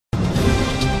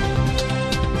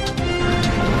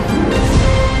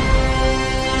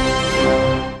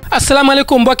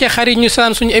asalaamaaleykum mbokki xarit ñu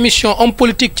saan suñu émission homme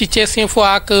politique ci Thies Info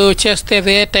ak Thies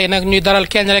TV tey nag ñuy daral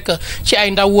kenn rek ci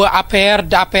ay ndaw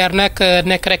APR nag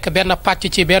nekk rek benn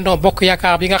pàcc ci benn bokk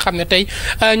yaakaar bi nga xam ne tey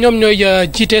ñoom ñooy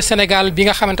jiite Sénégal bi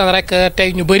nga xamante ne rek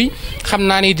tey ñu bëri xam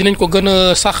naa ni dinañ ko gën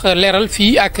a sax leeral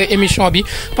fii ak émission bi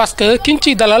parce que kiñ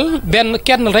ciy dalal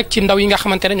kenn rek ci ndaw yi nga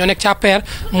xamante ne ñoo nekk ci APR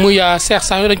muy Cheikh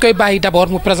Sow dañ koy bàyyi d'abord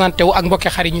mu présenté wu ak mbokki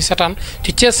xarit ñu seetaan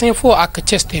ci Thies Info ak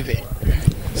Thies TV.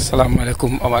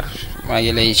 salaamaaleykum Omar maa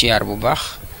ngi lay ziar bu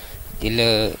baax di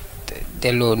la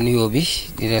delloo nuyoo bi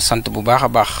di la sant bu baax a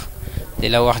baax di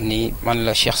la wax ni man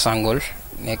la Cheikh Sow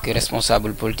nekk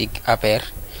responsable politique APR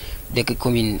dëkk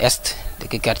commune est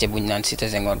dëkk quartier bu ñu naan Cité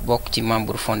Senghor bokk ci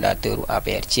membre fondateur u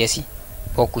APR Thiès yi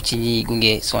bokk ci ñiy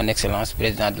gunge son excellence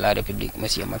président de la république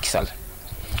monsieur Macky Sall.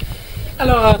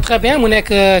 alors très bien mu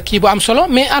nekk kii bu am solo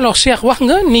mais alors Cheikh wax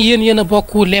nga ni yéen a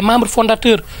bokk les membres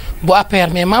fondateurs bu APR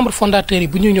mais membres fondateurs yi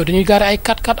bu ñuy ñëw dañuy gaare ay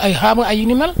 4x4 ay xaama ay yu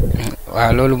ni mel.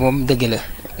 waaw loolu moom dëgg la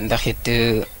ndax it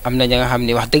am na ña nga xam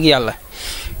ni wax dëgg yàlla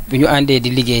bu ñu àndee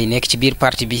di liggéey nekk ci biir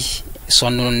parti bi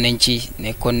sonnoon nañ ci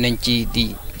nekkoon nañ ci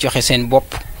di joxe seen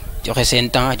bopp joxe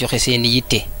seen temps joxe seen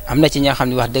yitte. am na ci ña nga xam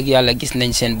ne wax dëgg yàlla gis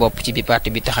nañ seen bopp ci bi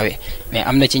parti bi taxawee mais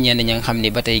am na ci ñenn ña nga xam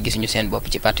ni ba tey gisuñu seen bopp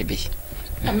ci parti bi.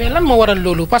 mais lan moo waral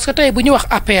loolu parce que tey bu ñu wax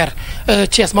APR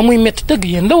Thiès ba muy métti dëgg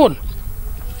yéen la woon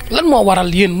lan moo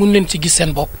waral yéen mun leen ci gis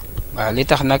seen bopp. waaw li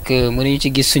tax nag mënuñu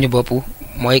ci gis suñu bopp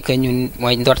mooy que ñun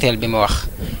mooy ndorteel bi ma wax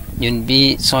ñun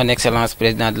bi son excellence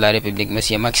président de la république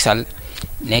monsieur Macky Sall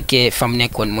nekkee fa mu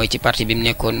nekkoon mooy ci parti bi mu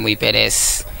nekkoon muy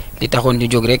PDS li taxoon ñu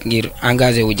jóg rek ngir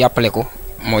engagé wu jàppale ko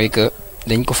mooy que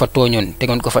dañ ko fa tooñoon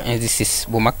tegoon ko fa injustice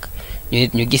bu mag ñu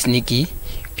nit ñu gis ni kii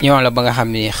pion la ba nga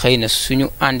xam ne xëy na suñu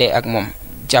àndee ak moom.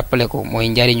 jàppale ko mooy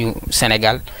njariñu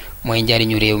Sénégal mooy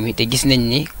njariñu réew mi te gis nañ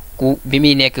ni ku bi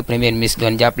muy nekk premier ministre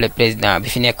doon jàppale président bi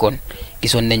fi nekkoon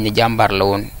gisoon nañ ni jàmbaar la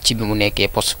woon ci bi mu nekkee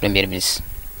poste premier ministre.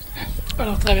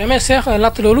 alors très bien mais Cheikh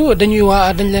laata loolu dañ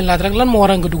leen laaj rek lan moo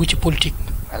waral nga dugg ci politique.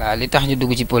 voilà li tax ñu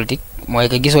dugg ci politique mooy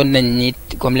que gisoon nañ ni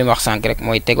comme li ma wax sànq rek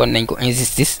mooy tegoon nañ ko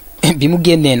injustice bi mu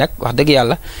génnee nag wax dëgg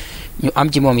yàlla ñu am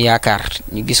ci moom yaakaar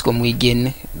ñu gis ko muy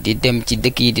génn di dem ci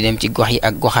dëkk yi di dem ci gox yi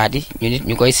ak goxaat yi ñu nit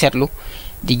ñu koy seetlu.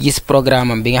 di gis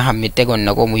programme am bi nga xam ni tegoon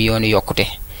na ko muy yoonu yokkute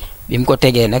bi mu ko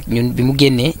tegee nag ñun bi mu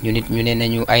génnee ñu nit ñu ne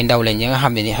nañu ay ndaw lañ ñi nga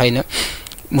xam ne ni xëy na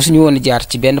mosuñu woon jaar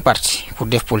ci benn parti pour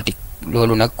def politique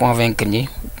loolu nag convaincre ñi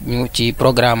ñu ci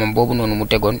programme am boobu noonu mu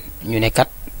tegoon ñu ne kat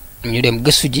ñu dem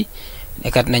gëstu ji ne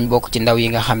kat nañ bokk ci ndaw yi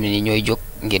nga xam ne ni ñooy jóg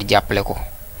ngir jàppale ko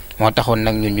moo taxoon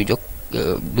nag ñun ñu jóg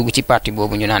dugg ci parti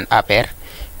boobu ñu naan APR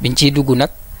biñ ciy dugg nag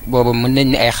boobu mën nañ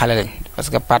ni ay xale lañ parce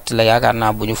que parti la yaakaar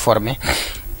naa bu ñu formé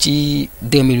ci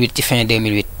 2008 ci fin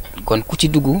 2008 kon ku ci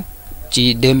dugg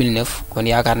ci 2009 kon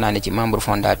yaakaar naa ne ci membre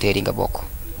fondateur yi nga bokk.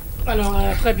 alors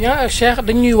très bien Cheikh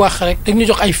dañuy wax rek dañuy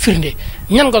jox ay firnde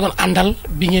ñan nga doon àndal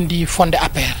bi ngeen di fondé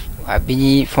APR. waaw bi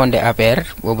ñuy fondé APR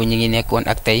boobu ñu ngi nekkoon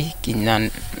ak tey ki ñu naan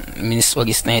ministre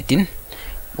Augustin Tine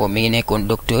boobu mi ngi nekkoon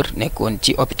docteur nekkoon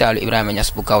ci hôpitalu Ibrahima Niass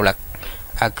bu Kaolack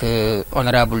ak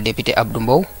honorable député Abdou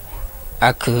Mbow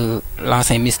ak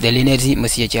l'ancien ministre de l'énergie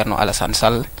monsieur Thierno Alassane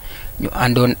Sall. ñu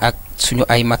àndoon ak suñu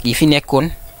ay mag yi fi nekkoon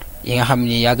yi nga xam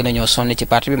ni yàgg nañoo sonn ci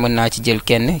parti bi mën naa ci jël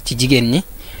kenn ci jigéen ñi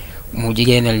mu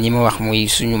jigéenal ñi ma wax muy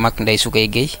suñu mag Ndeye Soukay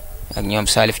Guèye ak ñoom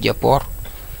Salif Diapor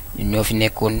ñun ñoo fi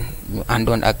nekkoon ñu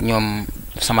àndoon ak ñoom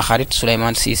sama xarit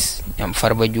Souleymane Ciss ñoom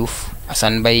Farba Diouf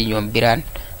Assane Mbaye ñoom Birane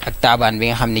ak Taabaan bi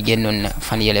nga xam ne génnoon na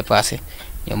fan yële passé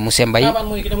ñoom Moussa Mbaye. Taabaan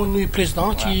mooy ki demoon nuyu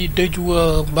président ci dëju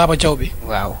Baba Diaw bi.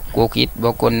 waaw kooku it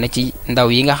bokkoon na ci ndaw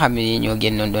yi nga xam ne ñoo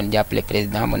génnoon doon jàppale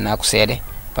président mën naa ko seede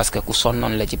parce que ku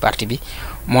sonnoon la ci parti bi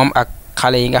moom ak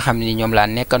xale yi nga xam ne ñoom laa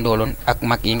nekkandooloon ak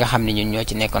mag yi nga xam ne ñun ñoo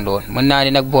ci nekkandooloon mën naa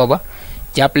ni nag booba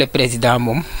jàppale président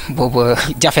moom booba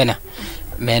jafe na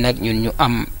mais nag ñun ñu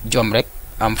am jom rek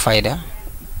am fayda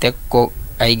teg ko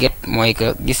ay gët mooy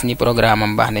que gis ni programme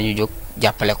am baax na ñu jóg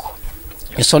jàppale ko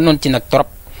ñu sonnoon ci nag trop.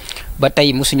 ba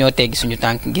tey mosuñoo teggi suñu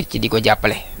tànk ngir ci di ko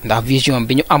jàppale ndax vision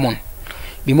bi ñu amoon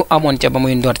bi mu amoon ca ba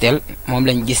muy ndorteel moom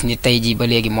lañ gis ni tey jii ba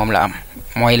léegi moom la am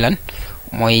mooy lan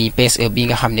mooy PSE bi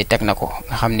nga xam ni teg na ko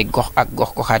nga xam ni gox ak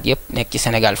goxaat yépp nekk ci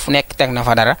Sénégal fu nekk teg na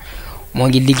fa dara moo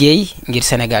ngi liggéey ngir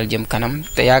Sénégal jëm kanam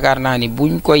te yaakaar naa ni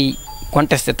buñ koy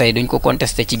contesté tey duñ ko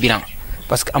contesté ci bilan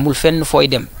parce que amul fenn fooy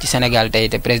dem ci Sénégal tey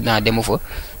te président demu fa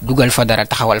dugal fa dara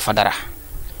taxawal fa dara.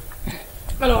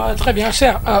 alors très bien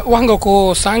Cheikh wax nga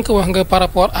ko sànq wax nga par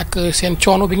rapport ak seen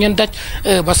coono bi ngeen daj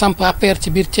ba samp APR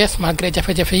ci biir Thiès malgré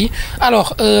jafe-jafe yi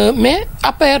alors mais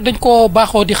APR dañ ko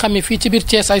baaxoo di xamee fii ci biir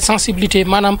Thiès ay sensibilité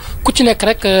maanaam ku ci nekk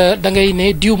rek da ngay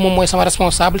ne diw moom mooy sama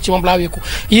responsable ci moom laa wékku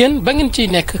yéen ba ngeen ciy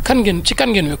nekk kan ngeen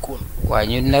wékku woon. waaw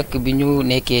ñun nag bi ñu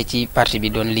nekkee ci parti bi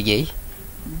doon liggéey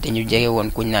dañu jege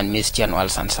woon kuñ naan Miss Thierno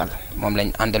Alassane Sall moom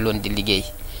lañ àndaloon di liggéey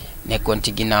nekkoon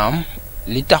ci ginnaawam.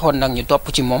 li taxoon nag ñu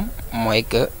topp ci moom mooy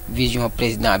que vision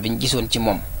président bi ñu gisoon ci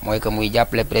moom mooy que muy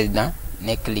jàppale président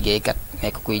nekk liggéeykat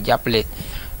nekk kuy jàppale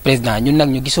président ñun nag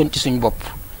ñu gisoon ci suñu bopp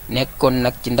nekkoon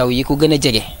nag ci ndaw yi ko gën a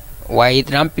jege waaye it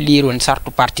remplir woon sartu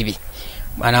parti bi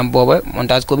maanaam booba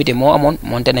montage comité moo amoon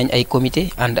monté nañ ay comité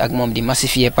ànd ak moom di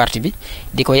massifier parti bi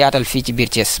di ko yaatal fii ci biir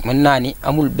Thiès mën naa ni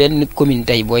amul benn commune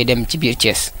tey booy dem ci biir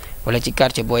Thiès wala ci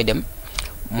quartier booy dem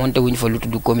monté wuñ fa lu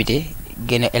tudd comité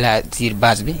gën a élargir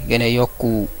base bi gën a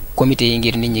yokku comité yi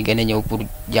ngir nit ñi gën a ñëw pour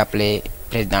jàppale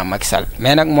président Macky Sall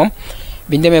mais nag moom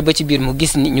biñu demee ba ci biir ñu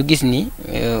gis ni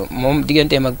moom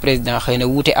digganteem ak président xëy na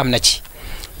wuute am na ci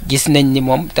gis nañ ni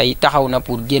moom tey taxaw na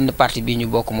pour génn parti bi ñu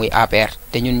bokk muy APR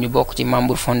te ñun ñu bokk ci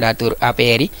membre fondateur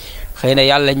APR yi xëy na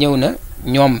yàlla ñëw na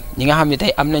ñoom ñi nga xam ne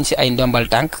tey am nañ si ay ndombal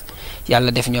tànk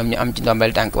yàlla def ñoom ñu am ci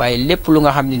ndombal tànk waaye lépp lu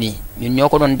nga xam ne nii ñun ñoo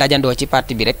ko doon dajandoo ci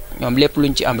parti bi rek ñoom lépp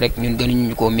luñ ci am rek ñun gënuñu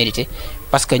ñu koo mérité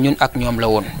parce que ñun ak ñoom la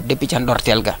woon depuis ca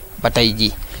ndorteel ga ba tey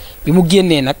jii bi mu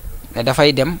génnee nag ne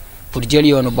dafay dem pour jël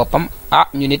yoonu boppam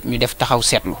ñu nit ñu def taxaw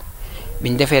seetlu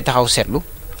biñ defee taxaw seetlu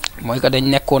mooy que dañ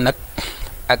nekkoon nag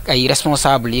ak ay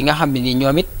responsable yi nga xam ne nii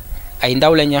ñoom it ay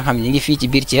ndaw la nga xam ne ñi ngi fii ci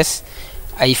biir Thiès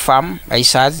ay femmes ay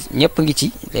sages ñëpp ngi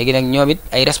ci léegi nag ñoom it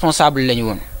ay responsable lañu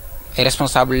woon ay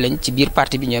responsable lañ ci biir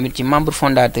parti bi ñoom it ci membre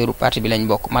fondateur parti bi lañ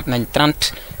bokk mat nañ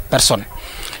 30 personnes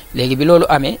léegi bi loolu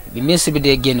amee bi ministre bi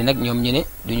dee génn nag ñoom ñu ne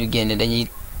duñu génn dañuy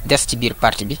des ci biir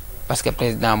parti bi parce que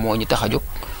président moo ñu tax a jóg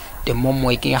te moom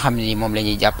mooy ki nga xam ne nii moom la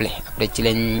ñuy jàppale après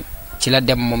ci la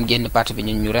dem moom génn parti bi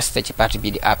ñun ñu resté ci parti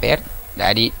bi di APR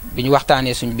daal di bi ñu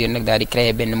waxtaanee suñu biir nag daal di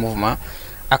créer benn mouvement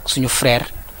ak suñu frère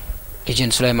le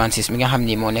jeune Souleymane Ciss mi nga xam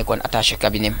ni moo nekkoon attaché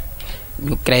cabinet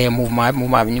ñu créé mouvement bi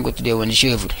ñu ngi ko tuddee woon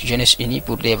JEUVRE jeunesse unie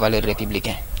pour des valeurs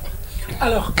républicaines.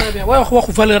 alors très bien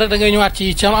waxu valeur rek da ngay ñëwaat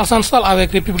ci Thierno Alassane Sall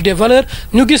avec république des valeurs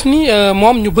ñu gis ni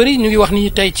moom ñu bëri ñu ngi wax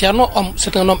ni tey Thierno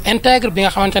c'est un homme intègre bi nga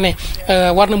xamante ne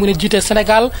war na mën a jiite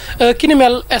Sénégal ki ni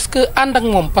mel est-ce que ànd ak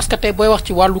moom parce que tey booy wax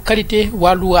ci wàllu qualité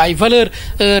wàllu ay valeur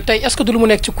tey est-ce que du lu mu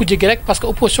nekk ci kujje gi rek parce que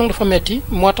opposition dafa metti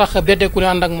moo tax beddeeku ne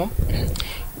ànd ak moom.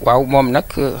 waaw moom nag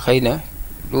xëy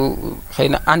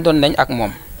na àndoon nañ ak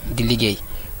moom di liggéey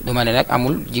du ma ne nag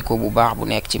amul jikko bu baax bu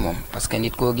nekk ci moom parce que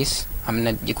nit koo gis am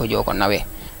na jikko joo ko nawee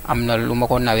am na lu ma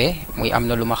ko nawee muy am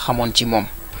na lu ma xamoon ci moom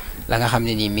la nga xam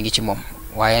ne nii mi ngi ci moom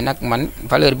waaye nag man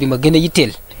valeur bi ma gën a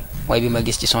yitteel mooy bi ma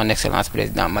gis ci son excellence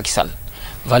président Macky Sall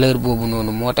valeur boobu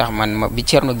noonu moo tax man bi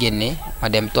Thierno génnee ma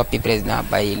dem toppi président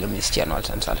bàyyi le ministre Thierno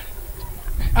Alassane Sall.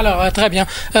 alors très bien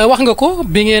wax nga ko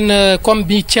bi ngeen comme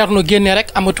bi Thierno génnee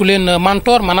rek amatu leen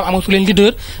mentor maanaam amatu leen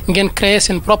leader ngeen créer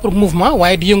seen propre mouvement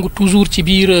waaye di yëngu toujours ci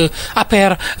biir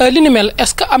APR li ni mel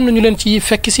est-ce que am na ñu leen ci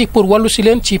fekk si pour wàllu si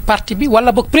leen ci parti bi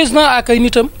wala boog président ak ay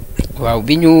nitam. waaw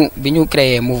bi ñu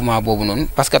créer mouvement boobu noonu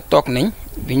parce que toog nañ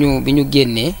bi ñu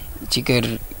génnee ci kër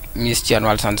ministre Thierno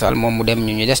Alassane Sall moom mu dem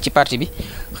ñu des ci parti bi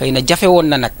xëy na jafe woon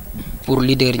na nag pour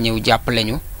leader ñëw jàppale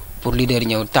ñu pour leader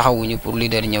ñëw taxawuñu pour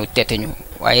leader ñëw tete ñu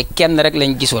waaye kenn rek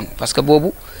lañ gisoon parce que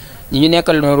boobu ñi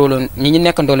ñu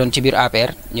nekkandooloon ci biir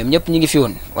APR ñoom ñëpp ñu ngi fi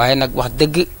woon waaye nag wax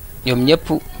dëgg ñoom ñëpp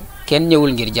kenn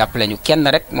ñëwul ngir jàppale ñu kenn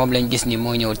rek moom lañ gis ni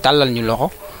moo ñëw tàllal ñu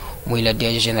loxo muy le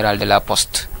DG général de la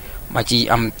poste ma ci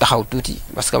am taxaw tuuti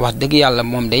parce que wax dëgg yàlla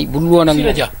moom day budul woon ak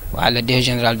moom waaw le DG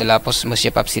général de la poste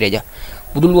monsieur Pape Siré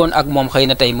budul woon ak moom xëy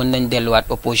na tey mën nañ delluwaat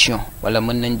opposition wala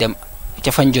mën nañ dem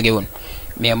ca fañ jóge woon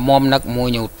mais moom nag moo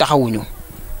ñëw taxawuñu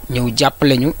ñëw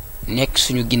jàppale ñu nekk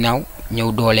suñu ginnaaw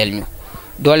ñëw dooleel ñu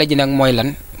doole ji nag mooy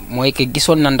lan mooy que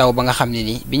gisoon na ndaw ba nga xam ne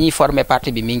ni bi ñuy former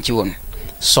parti bi mi ngi ci woon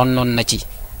sonnoon na ci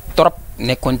trop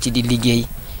nekkoon ci di liggéey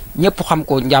ñëpp xam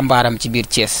ko njàmbaaram ci biir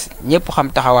Thiès ñëpp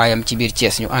xam taxawaayam ci biir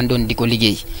Thiès ñu àndoon di ko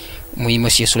liggéey muy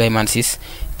monsieur Souleymane Ciss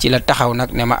ci la taxaw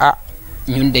nag ne ma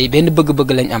ñun day benn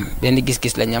bëgg-bëgg lañ am benn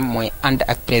gis-gis lañ am mooy ànd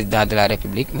ak président de la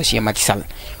république monsieur Macky Sall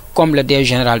comme le DG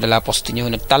général de la poste ñëw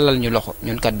na tàllal ñu loxo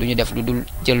ñun kat du ñu def lu dul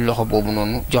jël loxo boobu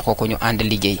noonu jox ko ñu ànd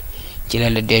liggéey ci la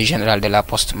le DG général de la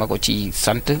poste ma ko ci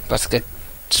sant parce que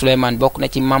Souleymane bokk na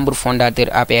ci membre fondateur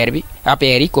APR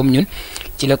yi comme ñun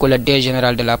ci la ko le DG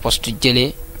général de la poste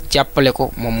jëlee jàppale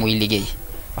ko moom muy liggéey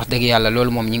wax dëgg yàlla loolu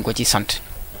moom ñi ngi ko ci sant.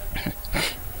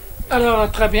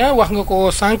 alors très bien wax nga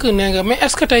ko sànq nee nga mais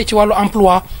est-ce que tey ci wàllu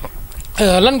emploi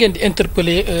lan ngeen di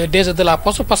interpeller DG de la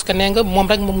poste parce que nee nga moom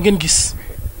rek moom ngeen gis.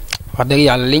 wax dëgg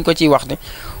yàlla liñ ko ciy wax ne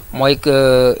mooy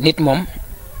que nit moom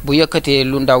bu yëkkatee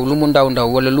lu mu ndaw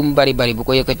wala lu mu bari bu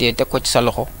ko yëkkatee teg ko ci sa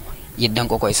loxo it da nga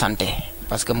ko koy sante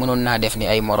parce que mënoon naa def ni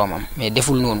ay moroomam mais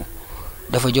deful noonu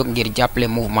dafa jóg ngir jàppale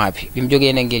mouvement bi mu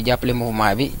jógee nag ngir jàppale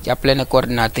mouvement bi jàppale na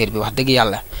coordinateur bi wax dëgg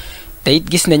yàlla te it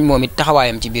gis nañ moom it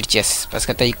taxawaayam ci biir Thiès parce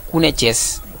que tey ku ne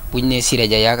Thiès buñ nee Siré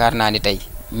Dia yaakaar naa ni tey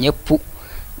ñëpp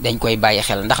dañ koy bàyyi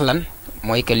xel ndax lan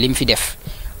mooy que lim fi def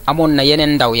amoon na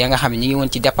yeneen ndaw ya nga xam ne ñi ngi woon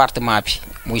ci département bi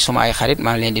muy suma ay xarit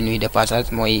maa ngi leen di nuyu de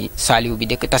passage mooy Saliou bi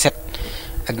dëkk Taset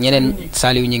ak ñeneen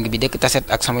Saliou ñing bi dëkk Taset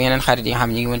ak sama yeneen xarit yi nga xam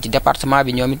ne ñi ngi woon ci département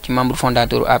bi ñoom it ci membre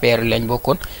fondateur APR lañ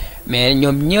bokkoon mais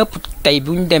ñoom ñëpp tey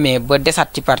bu ñu demee ba desaat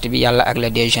ci parti bi yàlla ak le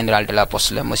DG général de la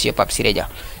poste la monsieur Pape Siré Dia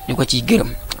ñu ko ciy gërëm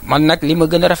man nag li ma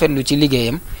gën a rafetlu ci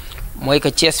liggéeyam mooy que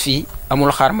Thiès fii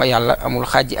amul xaar ma yàlla amul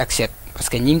xaaj ak seet parce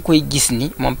que ñi ngi koy gis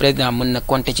ni moom président mën na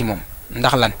compter ci moom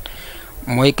ndax lan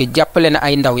mooy que jàppale na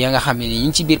ay ndaw ya nga xam ne ni ñi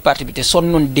ngi ci biir parti bi te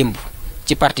sonnoon démb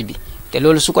ci parti bi te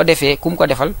loolu su ko defee ku mu ko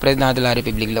defal président de la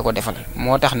république la ko defal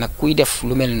moo tax nag kuy def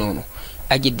lu mel noonu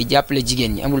ak it di jàppale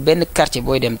jigéen ñi amul benn quartier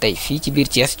booy dem tey fii ci biir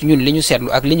Thiès ci ñun li ñu seetlu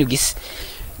ak li ñu gis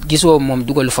gisoo moom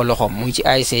dugalu fa loxoom muy ci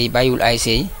ASC yi bàyyiwul ASC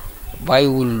yi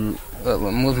bàyyiwul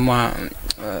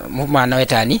mouvement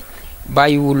nawetaan yi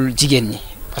bàyyiwul jigéen ñi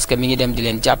parce que mi ngi dem di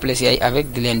leen jàppale si ay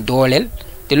avec di leen dooleel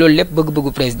te loolu lépp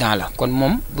bëgg-bëggu président la kon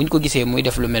moom bu ñu ko gisee muy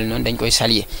def lu mel noonu dañ koy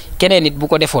saluer keneen nit bu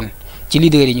ko defoon ci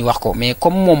leader yi ñu wax ko mais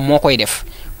comme moom moo koy def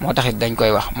moo tax it dañ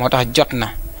koy wax moo tax jot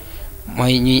na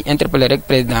mooy ñuy interpeller rek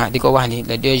président di ko wax ni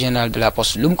le DG général de la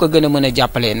poste lu mu ko gën a mën a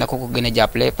jàppalee na ko gën a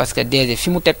jàppale parce que DG fi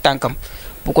mu teg tànkam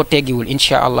bu ko teggiwul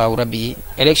incha allahu rabbi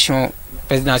élection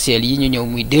présidentielle yi ñu ñëw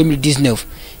muy 2019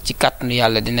 ci kàttanu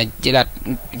yàlla dina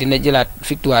jëlaat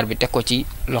victoire bi teg ko ci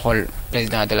loxol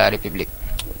président de la république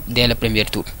dès le premier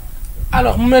tour.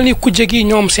 alors mu mel ni kujje gi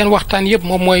ñoom seen waxtaan yëpp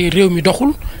moom mooy réew mi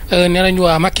doxul nee nañu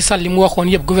waa Macky Sall li mu waxoon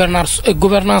yëpp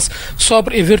gouvernance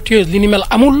sobre et vertueuse li ni mel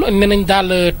amul nee nañ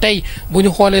daal tey bu ñu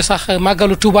xoolee sax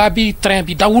màggalu Touba bi train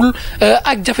bi dawul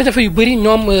ak jafe-jafe yu bëri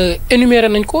ñoom énuméré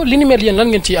nañ ko li ni mel yéen lan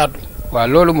ngeen ciy àddu. waaw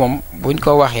loolu moom buñ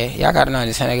ko waxee yaakaar naa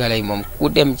ne sénégalais yi moom ku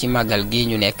dem ci màggal gii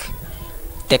ñu nekk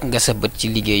teg nga sa bët ci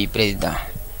liggéeyu président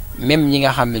même ñi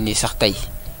nga xam ne ni sax tey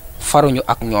faruñu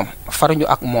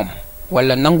ak moom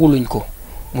wala nanguluñ ko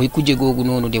muy kujje googu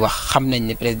noonu di wax xam nañ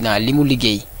ne président li mu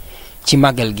liggéey ci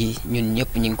màggal gi ñun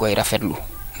ñëpp ñu ngi koy rafetlu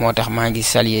moo tax maa ngi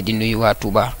saluer di nuyu waa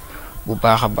Touba bu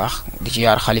baax a baax di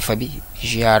ziar xalifa bi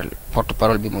ziar porte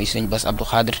parole bi muy sëñ Bass Abdou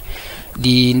Khadre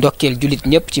di ndokkeel jullit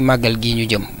ñëpp ci màggal gi ñu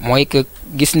jëm mooy que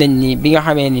gis nañ ni bi nga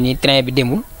xamee ni train bi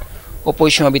demul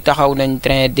opposition bi taxaw nañ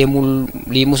train demul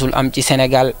lii musul am ci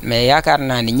Sénégal mais yaakaar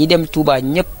naa ni ñi dem Touba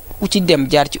ñëpp ku ci dem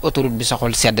jaar ci autoroute bi sa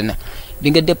xol sedd na bi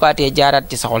nga dépassé jaaraat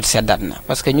ci sa xol seddaat na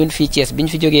parce que ñun fii Thiès bi ñu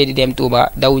fi jógee di dem Touba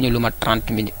dawuñu lu mat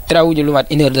 30 minutes dawuñu lu mat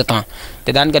 1 heure de temps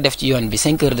te daan nga def ci yoon bi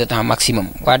 5 heures de temps maximum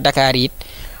waa Dakar it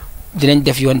dinañ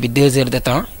def yoon bi 2 heures de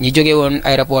temps ñi jóge woon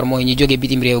aéroport mooy ñi jóge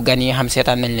bitim réew gan yi nga xam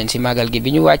seetaan nañ leen si màggal gi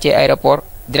bi ñu wàccee aéroport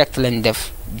direct lañ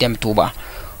def dem Touba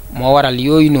moo waral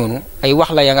yooyu noonu ay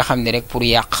wax la ya nga xam ne rek pour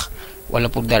yàq wala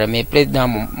pour dara mais président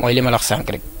moom mooy li ma la wax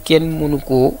sànq rek kenn mënu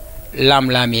koo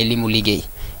laam-laamee li mu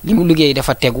liggéey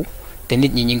dafa tegu te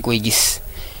nit ñi ñu ngi koy gis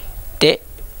te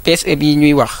PSE bi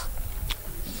ñuy wax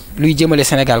luy jëmale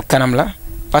Sénégal kanam la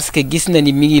parce que gis na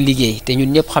ni mi ngi liggéey te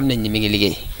ñun ñëpp xam nañ ni mi ngi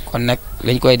liggéey kon nag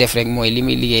lañ koy def rek mooy li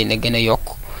muy liggéey na gën a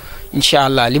yokk incha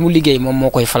allah li mu liggéey moom moo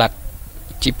koy falaat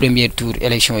ci premier tour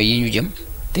élection yi ñu jëm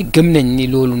te gëm nañ ni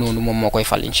loolu noonu moom moo koy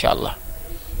fal incha allah.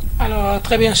 alors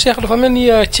très bien Cheikh dafa mel ni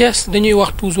Thiès dañuy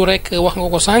wax toujours rek wax nga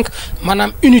ko sànq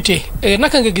maanaam unité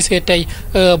naka nga gisee tey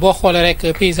boo xoolee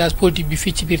rek paysage politique bi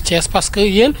fii ci biir Thiès parce que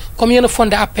yéen comme yéen a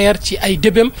fondé APR ci ay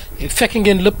débém fekk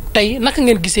ngeen lépp tey naka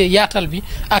ngeen gisee yaatal bi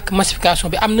ak massification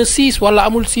bi am na 6 wala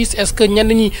amul 6 est-ce que ñenn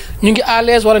ñi ñu ngi à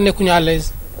l'aise wala nekkuñu à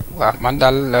l'aise. waaw man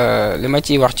daal li ma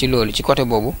ciy wax ci loolu ci côté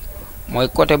boobu mooy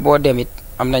côté boo demit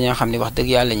am na ñoo xam ne wax dëgg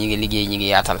yàlla ñi ngi liggéey ñi ngi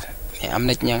yaatal mais am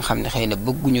na ci ña nga xam ne xëy na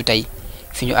bëgguñu tey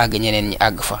fi ñu àgg ñeneen ñi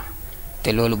àgg fa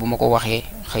te loolu bu ma ko waxee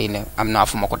xëy na am naa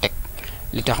fu ma ko teg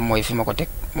li tax mooy fi ma ko teg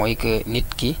mooy que nit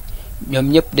ki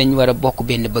ñoom ñëpp dañu war a bokk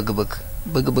benn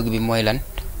bëgg-bëgg bi mooy lan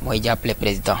mooy jàppale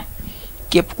président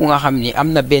képp ku nga xam ni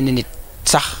am na benn nit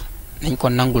sax nañ ko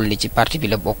nangul ni ci parti bi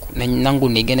la bokk nañ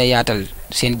nangul ni gën a yaatal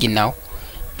seen ginnaaw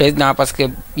président parce que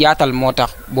yaatal moo tax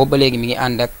boobu ba léegi mi ngi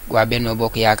ànd ak waa Benno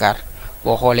Bokk Yaakaar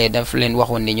boo xoolee daf leen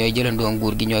waxoon ni ñooy jëlandoo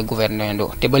nguur gi ñooy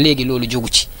gouvernendoo te ba léegi loolu jógu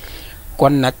ci kon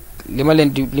nag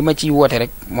li ma ciy woote rek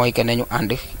mooy que nañu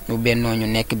ànd ñu bennoo ñu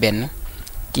nekk benn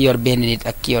ki yor benn nit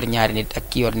ak ki yor ñaari nit ak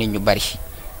ki yor nit ñu bari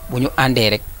bu ñu àndee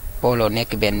rek booloo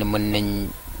nekk benn mën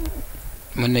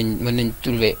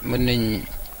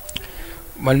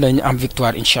nañ am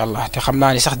victoire incha allah te xam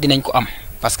naa ni sax dinañ ko am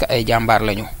parce que ay jàmbaar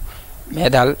lañu mais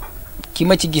daal ki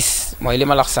ma ci gis mooy li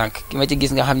ma la wax sànq ki ma ci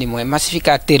gis nga xam ni mooy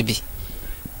massificateur bi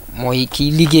mooy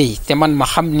kiy liggéey te man ma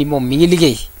xam ni moom mi ngi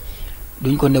liggéey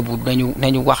duñ ko nëbbu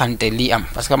nañu waxante lii am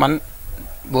parce que man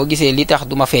boo gisee li tax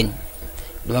du ma feeñ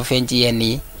ci yenn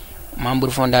yi membre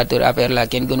fondateur APR la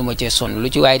kenn gënuma cee sonn lu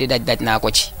ci waaye di daj naa ko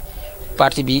ci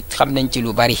parti bi xam nañ ci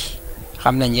lu bari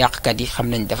xam nañ yàqkat yi xam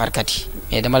nañ defarkat yi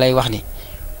mais dama lay wax ni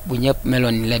bu ñëpp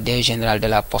meloon ni le DG général de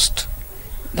la poste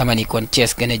dama ni kon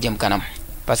Thiès gën a jëm kanam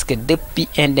parce que depuis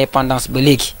indépendance ba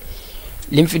léegi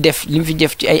lim fi def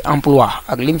ci ay emploi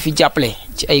ak lim fi jàppale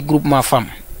ci ay groupement femmes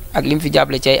ak lim fi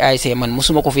jàppale ci ay ASC man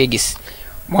mosuma ko fee gis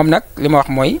moom nag li ma wax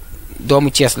mooy doomu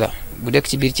Thiès la bu dëkk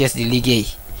ci biir Thiès di liggéey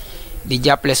di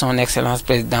jàppale son excellence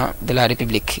président de la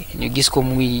république ñu gis ko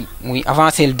muy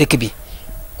avancer le dëkk bi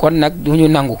kon nag du ñu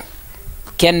nangu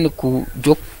kenn ku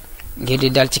jóg ngir di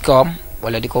dal ci kawam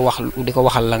wala di ko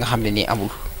waxal la nga xam ne nii amul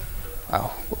waaw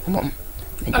moom.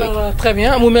 alors très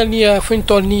bien mu mel ni fu ñu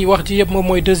toll nii wax ji yëpp moom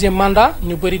mooy deuxième mandat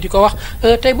ñu bëri di ko wax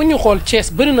tey bu ñu xool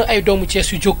Thiès bëri na ay doomu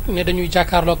Thiès yu jóg ne dañuy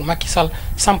jàkkaarloog Macky Sall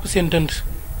samp seen dënd.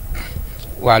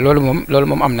 waaw loolu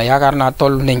moom am na yaakaar naa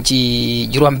toll nañ ci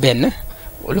juróom-benn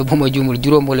wala bu ma juumul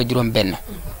juróom wala juróom-benn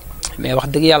mais wax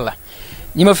dëgg yàlla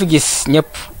ñi ma fi gis ñëpp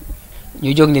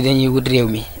ñu jóg ni dañuy wut réew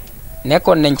mi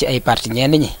nekkoon nañ ci ay parti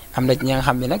ñenn ñi am na ci ñi nga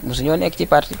xam ne nag mosuñoo nekk ci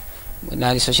parti mën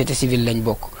naa ni société civile lañ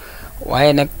bokk.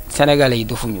 waaye nag sénégalais yi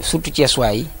dofuñu surtout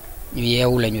Thiessois yi ñu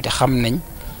yeewu lañu te xam nañ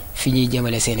fi ñuy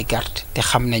jëmale seeni carte te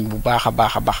xam nañ bu baax a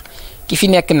baax ki fi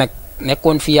nekk nag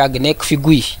nekkoon fi yàgg nekk fi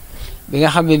guy bi nga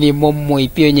xam ne nii moom mooy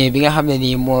pionnier bi nga xam ne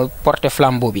nii moo porté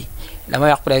flambeau bi damay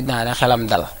wax président na xelam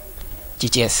dal ci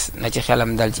Thiès na ci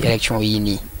xelam dal ci élection yi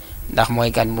nii ndax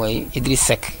mooy kan mooy Idrissa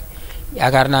Seck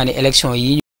yaakaar naa ni élection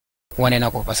yi wane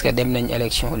na ko parce que dem nañ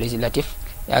élection législative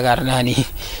yaakaar naa ni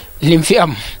lim fi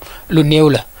am lu néew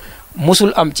la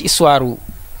musul am ci histoire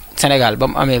Sénégal ba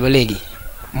mu amee ba léegi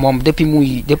moom depuis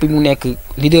mu nekk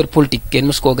leader politique kenn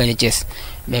musu koo gagné Thiès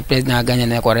mais président gagné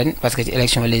na ko ren parce que ci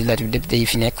élection législative député yi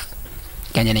fi nekk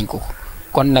gagné nañ ko.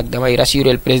 kon nag damay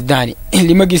rassurer le président ni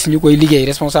li ma gis ñu koy liggéey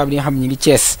responsable yi nga xam ñu ngi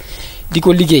Thiès di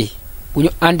ko liggéey bu ñu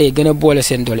àndee gën a boole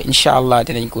seen doole incha allah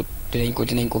dinañ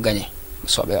ko gagné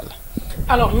soobee yàlla.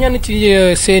 alors ñenn ci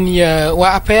seen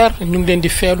waa APR ñu ngi leen di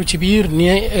feelu ci biir ni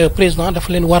président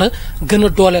dafa leen war a gën a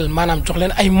dooleel maanaam jox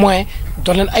leen ay moyens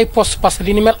jox leen ay postes parce que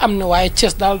li ni mel am na waaye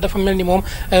Thiès daal dafa mel ni moom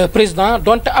président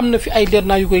donte am na fi ay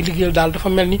lieutenant yu koy liggéeyal daal dafa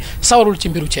mel ni sawarul ci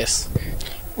mbiru Thiès.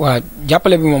 waaw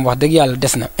jàppale bi moom wax dëgg yàlla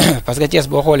des na parce que Thiès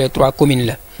boo xoolee 3 communes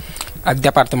la ak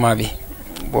département bi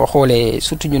boo xoolee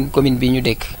surtout ñun commune bi ñu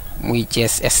dëkk muy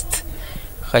Thiès Est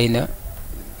xëy na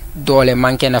doole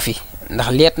manqué na fi.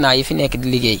 ndax lieutenant yi fi nekk di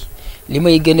liggéey li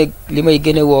may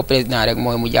gën a woo président rek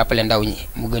mooy mu jàppale ndaw ñi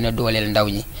mu gën a dooleel ndaw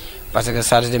ñi parce que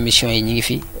chargé de mission yi ñi ngi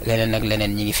fi leneen ak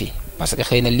leneen ñi ngi fi parce que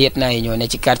xëy na lieutenant yi ñoo ne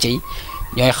ci quartier yi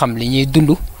ñooy xam li ñuy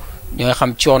dund ñooy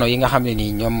xam coono yi nga xam ne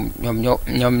nii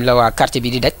ñoom la waa quartier bi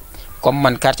di daj comme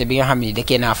man quartier bi nga xam ne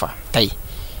dëkkee naa fa tey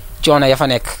coono ya fa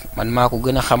nekk man maa ko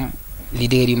gën a xam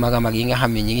leader yu mag a mag yi nga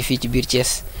xam ne ñi ngi fii ci biir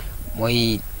Thiès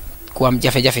mooy ku am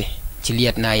jafe-jafe ci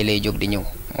lieutenant yi lay jóg di ñëw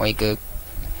mooy que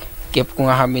képp ku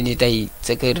nga xam ne ni tey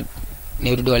sa kër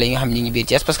néew du doole yi nga xam ne ñu ngi biir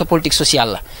Thiès parce que politique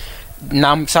sociale la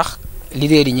naam sax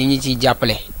leader yi ñi ngi ciy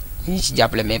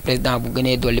jàppale mais président bu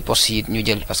gënee dolli poste yi ñu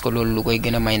jël parce que loolu lu koy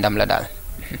gën a may ndam la daal.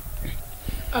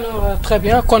 alors très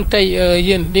bien kon tey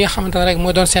yéen li nga xamante ne rek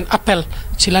mooy doon seen appel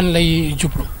ci lan lay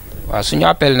jublu. waaw suñu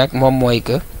appel nag moom mooy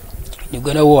que ñu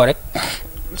gën a woo rek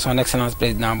son excellence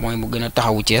président mooy mu gën a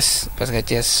taxawu Thiès parce que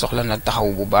Thiès soxla na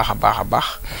taxaw bu baax a baax.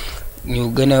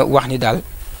 ñu gën a wax ni daal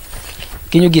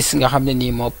ki ñu gis nga xam ne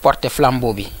nii moo porté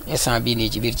flambeau bi instant bii nii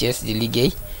ci biir Thiès di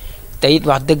liggéey te it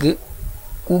wax dëgg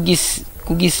ku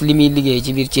gis li muy liggéey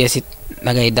ci biir Thiès it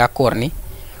da ngay d'accord ni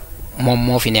moom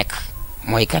moo fi nekk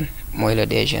mooy kan mooy le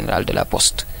DG général de la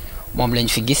poste moom lañ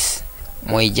fi gis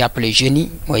mooy jàppale jeunes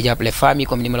yi mooy jàppale femmes yi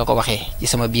comme ni ma la ko waxee ci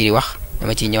sama biir yi wax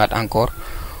dama ciy ñëwaat encore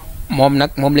moom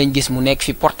lañ gis mu nekk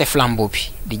fi porté flambeau bi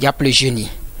di jàppale jeunes yi.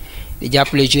 di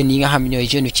jàppale jeunes yi nga xam ne ñooy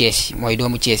jeune Thiès yi mooy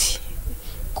doomu Thiès yi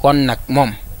kon nag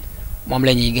moom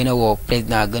la ñuy gën a woo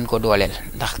président gën ko dooleel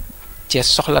ndax Thiès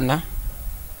soxla na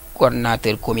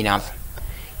coordonnateur communal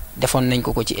defoon nañ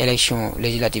ko ci élection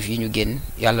législative yi ñu génn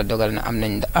yàlla dogal na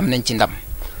am nañ ci ndam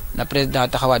na président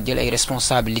taxawaat jël ay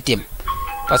responsabilités am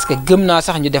parce que gëm naa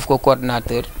sax ñu def ko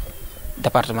coordonnateur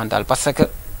départemental parce que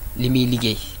li muy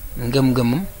liggéey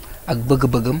ngëm-ngëmam ak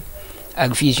bëgg-bëggam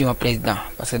ak vision président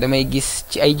parce que damay gis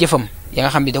ci ay jëfam ya nga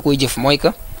xam ne da koy jëf mooy que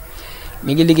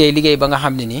mi ngi liggéey ba nga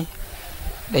xam ne ni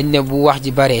dañ ne bu wax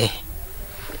ji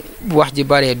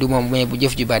baree du moom mais bu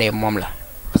jëf ji baree moom la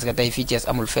parce que tey fii Thiès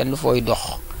amul fenn fooy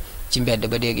dox ci mbedd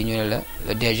ba dégg ñu ne la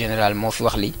le DG général moo fi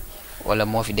wax li wala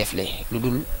moo fi def lee lu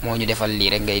dul moo ñu defal lii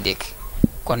rek ngay dégg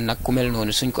kon nag ku mel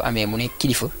noonu suñ ko amee mu nekk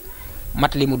kilifa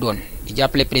mat li mu doon di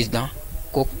jàppale président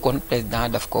kooku kon président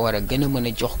daf ko war a gën a mën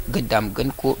a jox gëddaam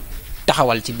gën ko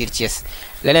taxawal ci biir Thiès.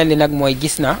 leneen li nag mooy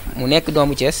gis na mu nekk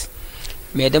doomu Thiès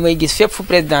mais damay gis fépp fu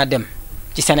président dem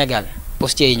ci Sénégal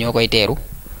postiers yi ñoo koy teeru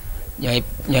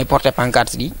ñooy porter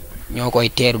pancarte yi ñoo koy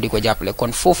teeru di ko jàppale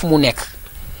kon foofu mu nekk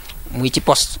muy ci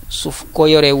poste suuf ko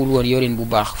yoreewul woon yorin bu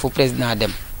baax fu président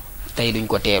dem tey duñ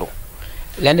ko teeru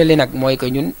lenn li nag mooy que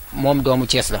ñun moom doomu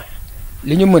Thiès la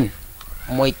li ñu mën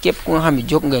mooy képp ku nga xam ne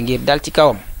jóg nga ngir dal ci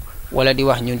kawam wala di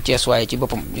wax ñun Thiès waaye ci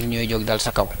boppam ñun ñooy jóg dal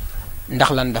sa kaw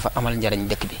ndax lan dafa amal njariñ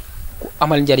dëkk bi ku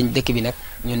amal njariñ dëkk bi nag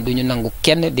ñun duñu nangu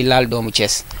kenn di laal doomu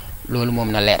Thiès loolu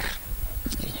moom na leer.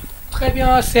 très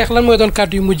bien Cheikh lan mooy doon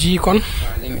kàddu yu mujj yi kon.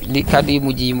 li kàddu yu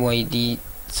mujj yi mooy di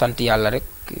sant yàlla rek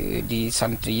di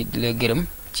sant yi di la gërëm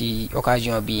ci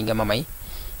occasion bi nga ma may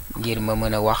ngir ma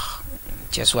mën a wax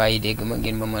Thiès waaye dégg ma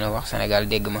ngir ma mën a wax Sénégal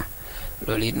dégg ma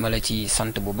loolu it ma la ci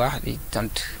sant bu baax di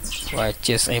sant waa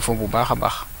Thiès info bu baax a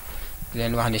baax di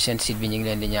leen wax ne seen site bi ñu ngi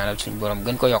leen di ñaanal suñu borom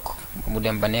gën ko yokk mu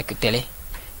dem ba nekk télé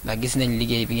ndax gis nañ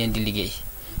liggéey bi ngeen di liggéey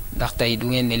ndax tey du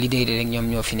ngeen ne leader yi rek ñoom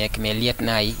ñoo fi nekk mais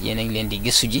lieutenant yi yéen a ngi leen di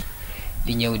gëstu ji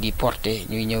di ñëw di porter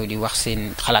ñuy ñëw di wax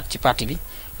seen xalaat ci parti bi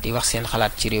di wax seen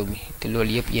xalaat ci réew mi te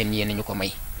loolu yëpp yéen ñu ko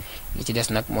may li ci des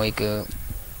nag mooy que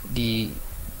di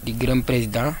gërëm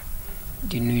président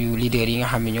di nuyu leader yi nga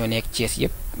xam ne ñoo nekk Thiès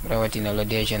yëpp rawatina le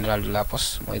DG général de la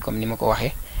poste mooy comme ni ma ko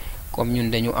waxee comme ñun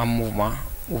dañu am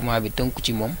mouvement bi tënku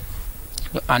ci moom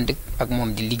ñu ànd ak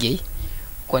moom di liggéey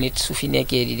kon it su fi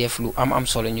nekkee di def lu am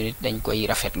solo ñu nit dañ koy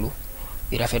rafetlu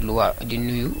di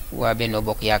nuyu waa Benno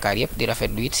Bokk Yaakaar yëpp di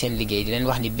rafetlu it seen liggéey di leen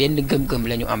wax ni benn gëm-gëm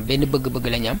la ñu am benn bëgg-bëgg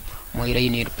la ñu am mooy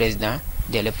réunir président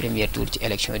dès le premier tour ci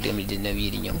élection 2019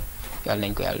 yi di ñëw yàlla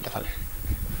nañ ko yàlla defal.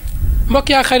 mbokk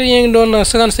yaa xarit yi ngi doon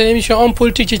seetaan seen émission homme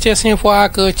politique ci Thiès Info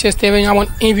ak Thiès TV ñu amoon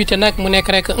invité nag mu nekk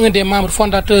rek un des membres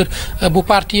fondateurs bu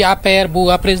parti APR bu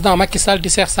président Macky Sall di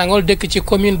Cheikh Sangol dëkk ci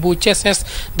commune bu Thiès Est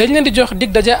dañ leen di jox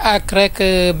dig daja ak rek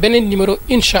beneen numéro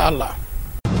incha allah.